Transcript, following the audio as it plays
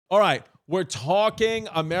All right, we're talking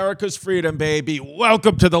America's freedom, baby.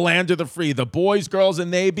 Welcome to the land of the free, the boys, girls,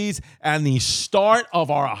 and navies, and the start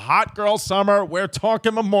of our hot girl summer. We're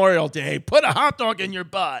talking Memorial Day. Put a hot dog in your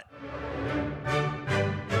butt.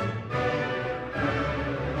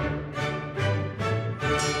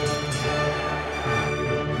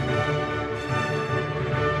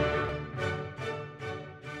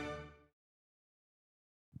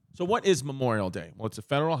 So what is Memorial Day? Well, it's a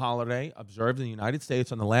federal holiday observed in the United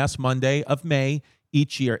States on the last Monday of May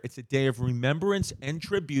each year. It's a day of remembrance and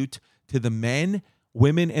tribute to the men,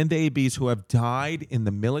 women, and babies who have died in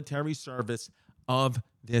the military service of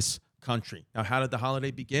this country. Now, how did the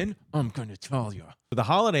holiday begin? I'm going to tell you. The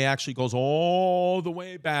holiday actually goes all the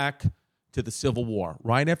way back to the Civil War.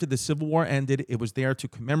 Right after the Civil War ended, it was there to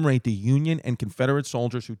commemorate the Union and Confederate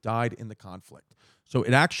soldiers who died in the conflict. So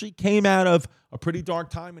it actually came out of a pretty dark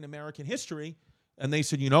time in American history, and they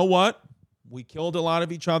said, you know what? We killed a lot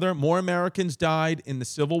of each other. More Americans died in the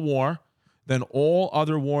Civil War than all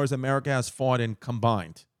other wars America has fought in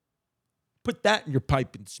combined. Put that in your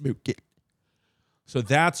pipe and smoke it. So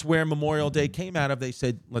that's where Memorial Day came out of. They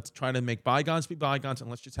said, let's try to make bygones be bygones, and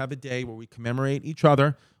let's just have a day where we commemorate each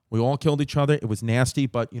other. We all killed each other. It was nasty,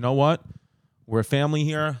 but you know what? We're a family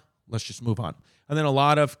here. Let's just move on. And then a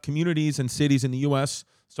lot of communities and cities in the U.S.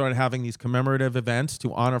 started having these commemorative events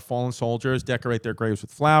to honor fallen soldiers, decorate their graves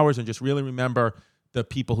with flowers, and just really remember the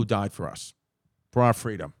people who died for us, for our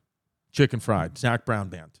freedom. Chicken Fried, Zac Brown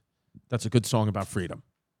Band. That's a good song about freedom.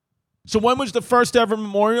 So when was the first ever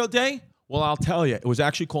Memorial Day? Well, I'll tell you. It was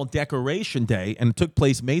actually called Decoration Day, and it took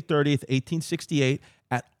place May 30th, 1868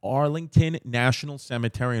 at Arlington National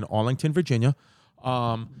Cemetery in Arlington, Virginia.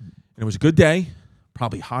 And it was a good day.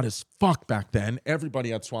 Probably hot as fuck back then.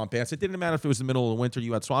 Everybody had swamp pants. It didn't matter if it was the middle of the winter.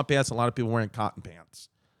 You had swamp pants. A lot of people wearing cotton pants.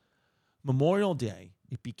 Memorial Day,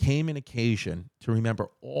 it became an occasion to remember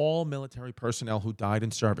all military personnel who died in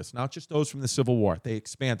service, not just those from the Civil War. They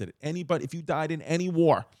expanded it. Anybody, if you died in any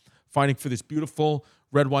war fighting for this beautiful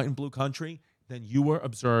red, white, and blue country, then you were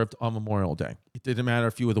observed on Memorial Day. It didn't matter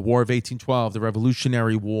if you were the War of 1812, the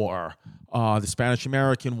Revolutionary War, the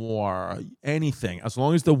Spanish-American War, anything. As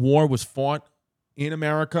long as the war was fought in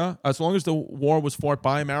America, as long as the war was fought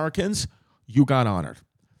by Americans, you got honored.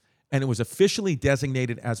 And it was officially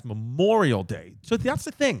designated as Memorial Day. So that's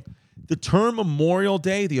the thing. The term Memorial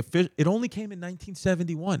Day, it only came in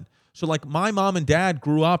 1971. So like my mom and dad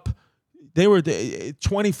grew up, they were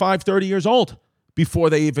 25, 30 years old before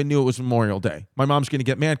they even knew it was Memorial Day. My mom's going to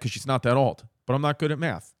get mad because she's not that old, but I'm not good at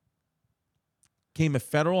math. Came a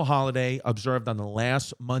federal holiday observed on the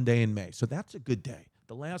last Monday in May. So that's a good day.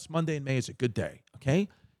 The last Monday in May is a good day, okay?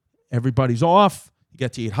 Everybody's off. You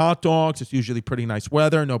get to eat hot dogs. It's usually pretty nice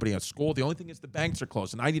weather. Nobody has school. The only thing is the banks are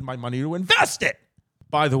closed, and I need my money to invest it.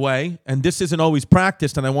 By the way, and this isn't always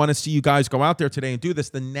practiced, and I want to see you guys go out there today and do this,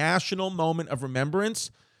 the National Moment of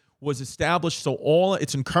Remembrance was established so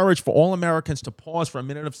it's encouraged for all Americans to pause for a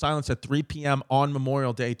minute of silence at 3 p.m. on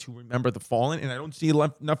Memorial Day to remember the fallen, and I don't see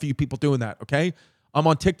enough of you people doing that, okay? I'm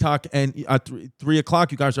on TikTok, and at 3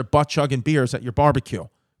 o'clock, you guys are butt-chugging beers at your barbecue.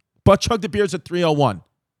 Butt-chug the beers at 3:01.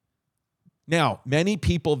 Now, many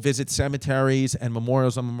people visit cemeteries and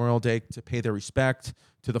memorials on Memorial Day to pay their respect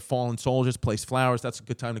to the fallen soldiers, place flowers. That's a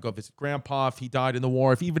good time to go visit Grandpa if he died in the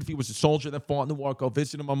war. Even if he was a soldier that fought in the war, go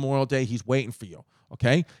visit him on Memorial Day. He's waiting for you,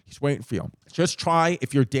 okay? He's waiting for you. Just try,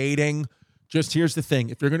 if you're dating, here's the thing.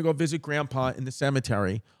 If you're going to go visit Grandpa in the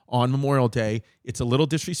cemetery on Memorial Day, it's a little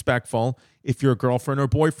disrespectful if your girlfriend or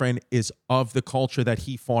boyfriend is of the culture that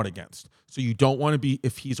he fought against. So you don't want to be,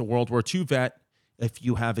 if he's a World War II vet, if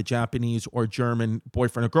you have a Japanese or German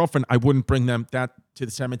boyfriend or girlfriend, I wouldn't bring them that to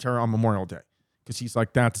the cemetery on Memorial Day because he's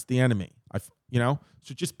like, that's the enemy. So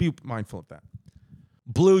just be mindful of that.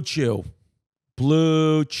 Blue Chew.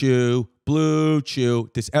 Blue Chew. Blue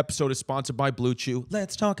Chew. This episode is sponsored by Blue Chew.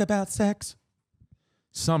 Let's talk about sex.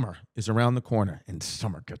 Summer is around the corner, and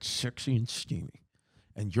summer gets sexy and steamy.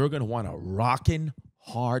 And you're going to want a rockin'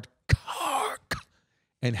 hard cock.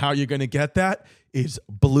 And how you're going to get that is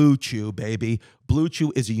Blue Chew, baby. Blue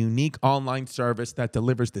Chew is a unique online service that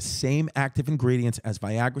delivers the same active ingredients as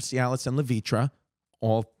Viagra, Cialis, and Levitra,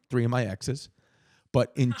 all three of my exes,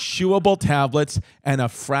 but in chewable tablets and a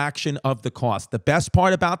fraction of the cost. The best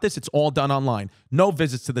part about this, it's all done online. No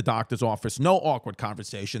visits to the doctor's office, no awkward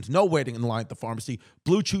conversations, no waiting in line at the pharmacy.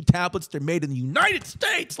 Blue Chew tablets, they're made in the United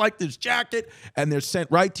States like this jacket, and they're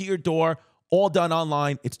sent right to your door, all done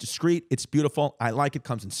online. It's discreet, it's beautiful. I like it,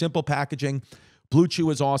 comes in simple packaging. Blue Chew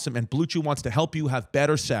is awesome, and Blue Chew wants to help you have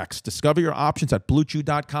better sex. Discover your options at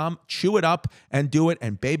BlueChew.com. Chew it up and do it,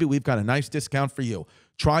 and baby, we've got a nice discount for you.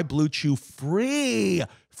 Try Blue Chew free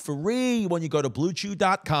when you go to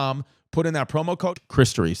BlueChew.com. Put in that promo code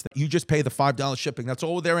Christories. You just pay the $5 shipping. That's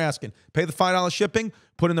all they're asking. Pay the $5 shipping.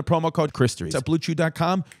 Put in the promo code Christories. At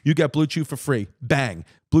BlueChew.com, you get Blue Chew for free. Bang.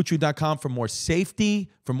 BlueChew.com for more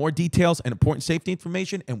safety, for more details and important safety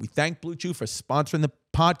information. And we thank Blue Chew for sponsoring the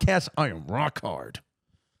podcast. I am rock hard.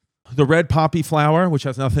 The red poppy flower, which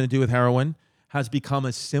has nothing to do with heroin, has become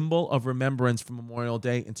a symbol of remembrance for Memorial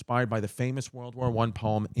Day, inspired by the famous World War I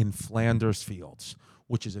poem In Flanders Fields,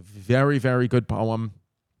 which is a very, very good poem.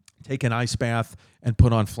 Take an ice bath and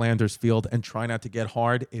put on Flanders Field and try not to get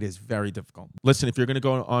hard. It is very difficult. Listen, if you're going to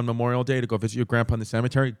go on Memorial Day to go visit your grandpa in the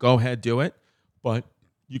cemetery, go ahead, do it. But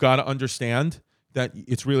you got to understand that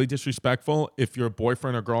it's really disrespectful if your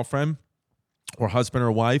boyfriend or girlfriend or husband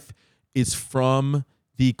or wife is from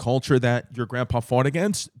the culture that your grandpa fought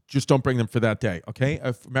against. Just don't bring them for that day, okay?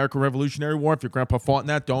 If American Revolutionary War, if your grandpa fought in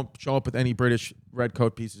that, don't show up with any British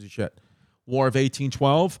redcoat pieces of shit. War of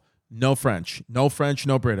 1812, no French,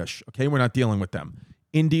 no British, okay? We're not dealing with them.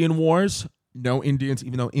 Indian wars, no Indians,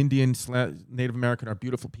 even though Indians, Native American are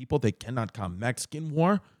beautiful people, they cannot come. Mexican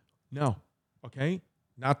war, no, okay?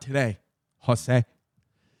 Not today, Jose.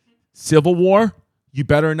 Civil War, you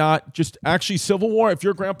better not Civil War, if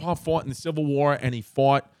your grandpa fought in the Civil War and he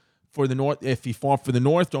fought for the North, if he fought for the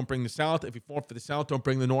North, don't bring the South. If he fought for the South, don't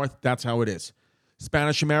bring the North. That's how it is.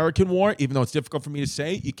 Spanish-American War, even though it's difficult for me to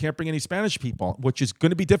say, you can't bring any Spanish people, which is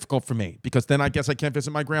going to be difficult for me because then I guess I can't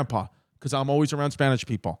visit my grandpa because I'm always around Spanish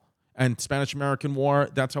people. And Spanish-American War,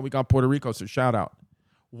 that's how we got Puerto Rico, so shout out.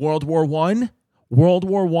 World War I,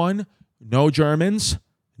 no Germans.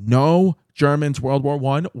 No Germans, World War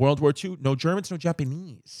I. World War II, no Germans, no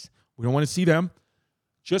Japanese. We don't want to see them.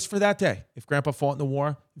 Just for that day, if Grandpa fought in the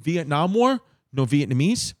war. Vietnam War, no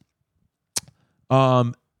Vietnamese.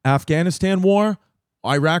 Afghanistan War,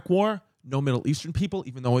 Iraq War, no Middle Eastern people,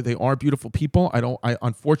 even though they are beautiful people.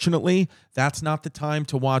 Unfortunately, that's not the time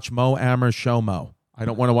to watch Mo Amer's show Mo. I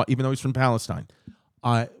don't want to watch, even though he's from Palestine.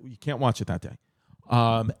 You can't watch it that day.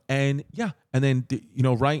 And then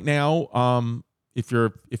right now, if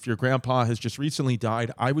your grandpa has just recently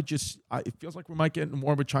died, I would it feels like we might get in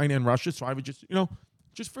war with China and Russia, so I would just don't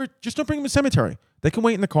bring him to the cemetery. They can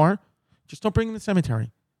wait in the car. Just don't bring him to the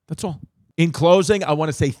cemetery. That's all. In closing, I want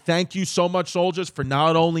to say thank you so much, soldiers, for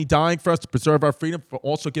not only dying for us to preserve our freedom, for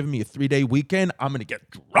also giving me a 3-day weekend. I'm going to get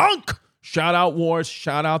drunk. Shout out wars,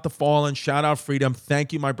 shout out the fallen, shout out freedom.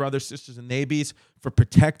 Thank you, my brothers, sisters, and neighbors, for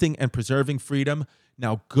protecting and preserving freedom.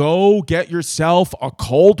 Now go get yourself a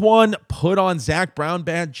cold one, put on Zach Brown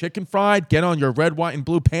Band chicken fried, get on your red, white, and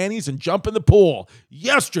blue panties, and jump in the pool.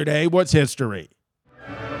 Yesterday was history.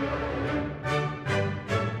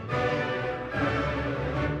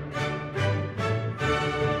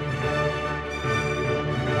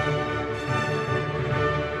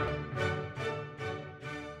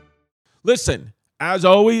 Listen, as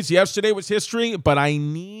always, yesterday was history, but I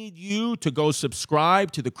need you to go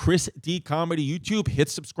subscribe to the Chris D Comedy YouTube. Hit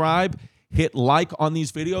subscribe, hit like on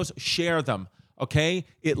these videos, share them, okay?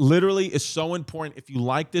 It literally is so important. If you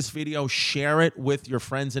like this video, share it with your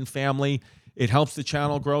friends and family. It helps the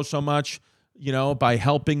channel grow so much. By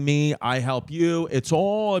helping me, I help you. It's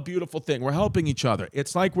all a beautiful thing. We're helping each other.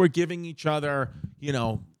 It's like we're giving each other,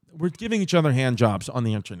 hand jobs on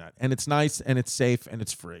the internet. And it's nice, and it's safe, and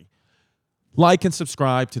it's free. Like and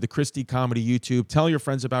subscribe to the Chris D Comedy YouTube. Tell your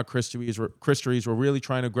friends about Christories. We're really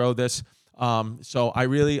trying to grow this. So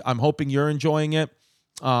I'm hoping you're enjoying it.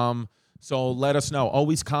 So let us know.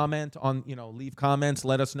 Always comment on, leave comments.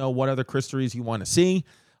 Let us know what other Christories you want to see.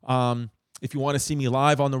 If you want to see me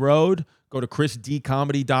live on the road, go to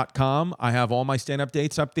chrisdcomedy.com. I have all my stand-up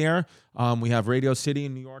dates up there. We have Radio City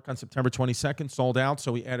in New York on September 22nd, sold out.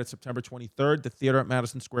 So we added September 23rd, the theater at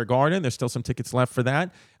Madison Square Garden. There's still some tickets left for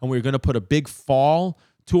that. And we're going to put a big fall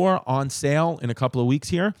tour on sale in a couple of weeks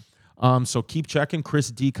here. So keep checking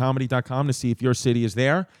chrisdcomedy.com to see if your city is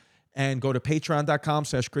there. And go to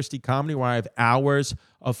patreon.com/ChrisDComedy, where I have hours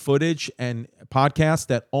of footage and podcasts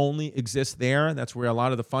that only exist there. That's where a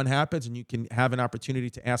lot of the fun happens, and you can have an opportunity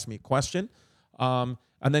to ask me a question. And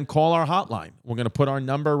then call our hotline. We're going to put our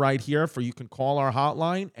number right here for you can call our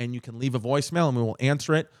hotline, and you can leave a voicemail, and we will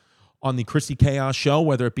answer it on the Christy Chaos Show,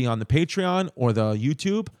 whether it be on the Patreon or the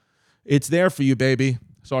YouTube. It's there for you, baby.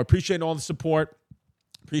 So I appreciate all the support.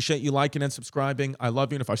 Appreciate you liking and subscribing. I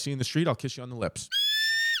love you, and if I see you in the street, I'll kiss you on the lips.